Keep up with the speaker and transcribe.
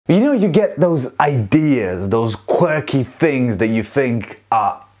You know, you get those ideas, those quirky things that you think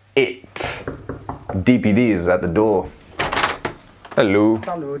are it. DPD is at the door. Hello.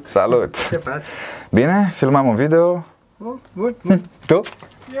 Salut. Salut. Ce faci? Bine? Filmăm un video? Bun. Tu?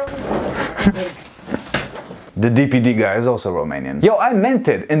 The DPD guy is also Romanian. Yo, I meant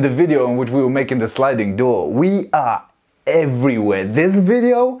it in the video in which we were making the sliding door. We are everywhere. This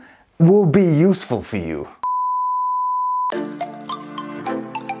video will be useful for you.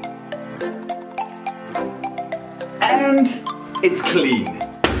 And it's clean.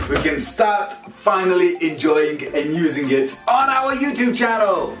 We can start finally enjoying and using it on our YouTube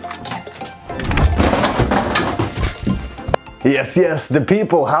channel. Yes, the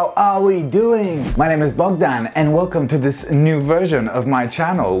people, how are we doing? My name is Bogdan and welcome to this new version of my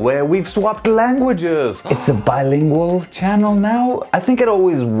channel where we've swapped languages. It's a bilingual channel now. I think it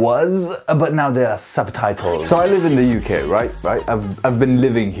always was, but now there are subtitles. So I live in the UK, right? I've been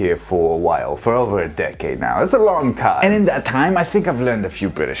living here for a while, for over a decade now. It's a long time. And in that time, I think I've learned a few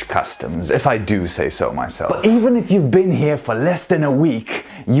British customs, if I do say so myself. But even if you've been here for less than a week,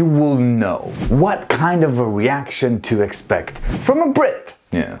 you will know what kind of a reaction to expect from a Brit.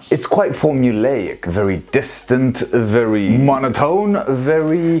 Yes. It's quite formulaic, very distant, very monotone,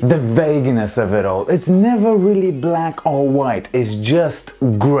 the vagueness of it all. It's never really black or white, it's just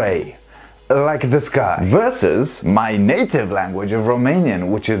grey. Like the sky. Versus my native language of Romanian,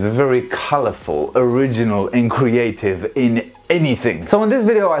 which is very colorful, original and creative in anything. So in this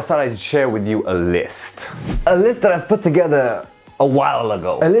video I thought I'd share with you a list. A list that I've put together a while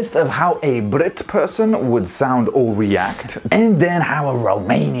ago. A list of how a Brit person would sound or react, and then how a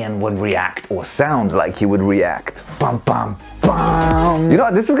Romanian would react or sound like he would react. Bum bum bum. You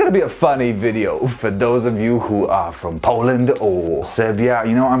know, this is gonna be a funny video for those of you who are from Poland or Serbia.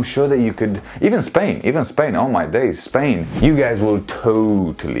 You know, I'm sure that you could, even Spain, oh my days, Spain. You guys will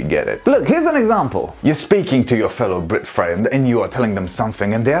totally get it. Look, here's an example. You're speaking to your fellow Brit friend and you are telling them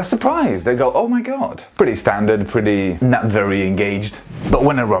something and they are surprised. They go, oh my God. Pretty standard, pretty not very engaged. But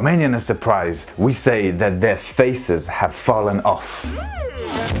when a Romanian is surprised, we say that their faces have fallen off.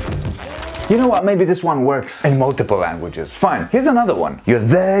 You know what, maybe this one works in multiple languages. Fine, here's another one. You're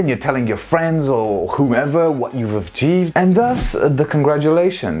there and you're telling your friends or whomever what you've achieved, and thus the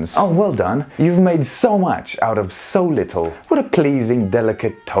congratulations. Oh, well done. You've made so much out of so little. What a pleasing,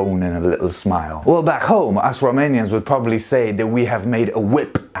 delicate tone and a little smile. Well, back home, us Romanians would probably say that we have made a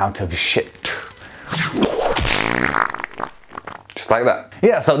whip out of shit. Just like that.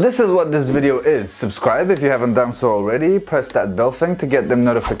 Yeah, so this is what this video is. Subscribe if you haven't done so already. Press that bell thing to get them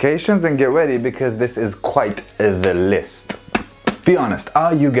notifications and get ready because this is quite the list. Be honest,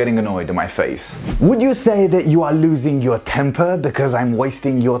 are you getting annoyed at my face? Would you say that you are losing your temper because I'm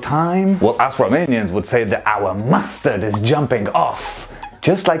wasting your time? Well, us Romanians would say that our mustard is jumping off,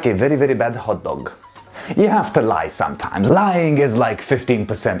 just like a very, very bad hot dog. You have to lie sometimes. Lying is like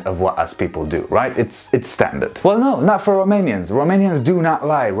 15% of what us people do, right? It's standard. Well, no, not for Romanians. Romanians do not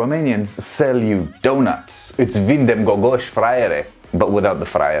lie. Romanians sell you donuts. It's vindem gogosh fraiere, but without the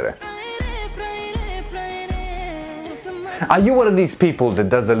fraiere. Are you one of these people that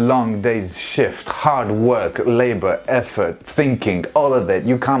does a long day's shift, hard work, labor, effort, thinking, all of it?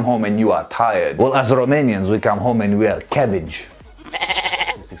 You come home and you are tired. Well, as Romanians, we come home and we are cabbage.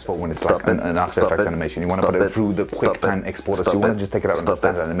 When it's like an After Effects animation, you want to put it through the QuickTime exporter, so you want to just take it out in the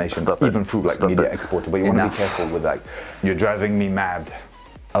standard animation, even through like media exporter, but you want to be careful with like, you're driving me mad.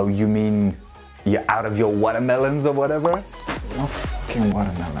 Oh, you mean you're out of your watermelons or whatever? No fucking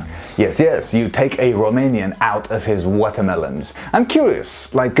watermelons. Yes, you take a Romanian out of his watermelons. I'm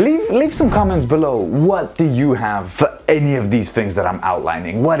curious, like leave some comments below. What do you have for any of these things that I'm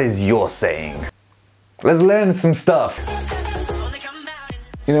outlining? What is your saying? Let's learn some stuff.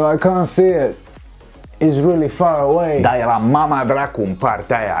 You know, I can't see it. It's really far away. Da la mama dracu în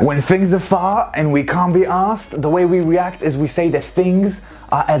partea aia. When things are far and we can't be asked, the way we react is we say that things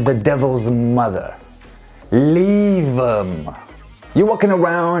are at the devil's mother. Leave them. You're walking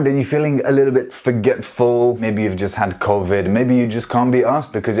around and you're feeling a little bit forgetful. Maybe you've just had COVID. Maybe you just can't be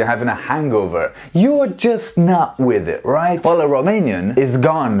asked because you're having a hangover. You're just not with it, right? Well, a Romanian is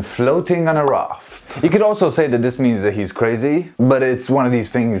gone floating on a raft. You could also say that this means that he's crazy, but it's one of these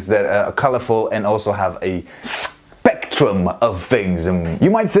things that are colorful and also have a spectrum of things. And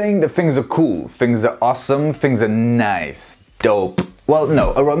you might think that things are cool, things are awesome, things are nice, dope. Well,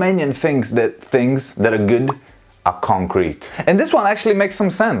 no, a Romanian thinks that things that are good are concrete. And this one actually makes some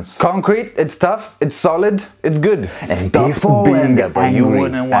sense. Concrete, it's tough, it's solid, it's good. And stop before being angry, you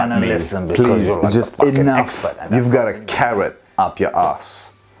wouldn't want to listen because please, you're like just a fucking enough. expert. You've got a carrot up your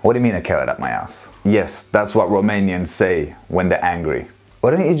ass. What do you mean a carrot up my ass? Yes, that's what Romanians say when they're angry. Why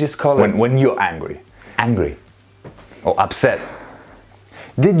don't you just call it when you're angry? Angry. Or upset.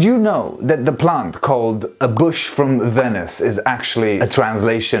 Did you know that the plant called a bush from Venice is actually a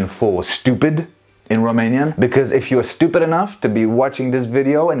translation for stupid in Romanian? Because if you're stupid enough to be watching this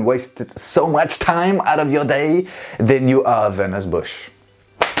video and wasted so much time out of your day, then you are a Venice bush.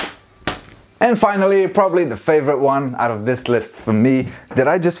 And finally, probably the favorite one out of this list for me, did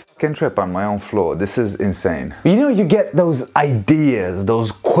I just fucking trip on my own floor? This is insane. You know, you get those ideas,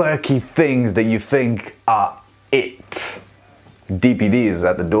 those quirky things that you think are it. DPD is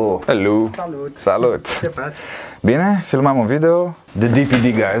at the door. Hello. Salut. Salut. Ce faci? Bine, filmăm un video. The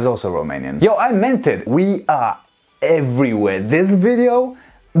DPD guy is also Romanian. Yo, I meant it. We are everywhere. This video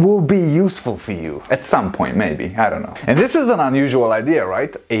will be useful for you at some point, maybe, I don't know. And this is an unusual idea,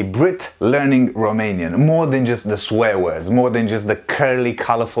 right? A Brit learning Romanian, more than just the swear words, more than just the curly,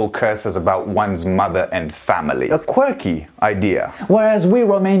 colorful curses about one's mother and family. A quirky idea. Whereas we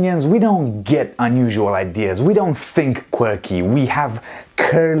Romanians, we don't get unusual ideas. We don't think quirky. We have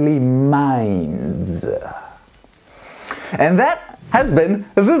curly minds. And that has been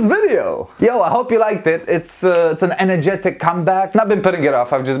this video. Yo, I hope you liked it. It's an energetic comeback. Not been putting it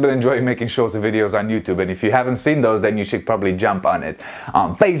off, I've just been enjoying making shorts videos on YouTube, and if you haven't seen those, then you should probably jump on it.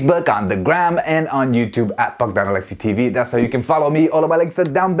 On Facebook, on the gram, and on YouTube at Bogdan Alexi TV. That's how you can follow me. All of my links are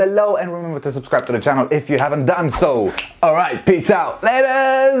down below, and remember to subscribe to the channel if you haven't done so. Alright, peace out.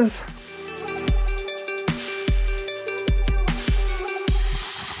 Laters!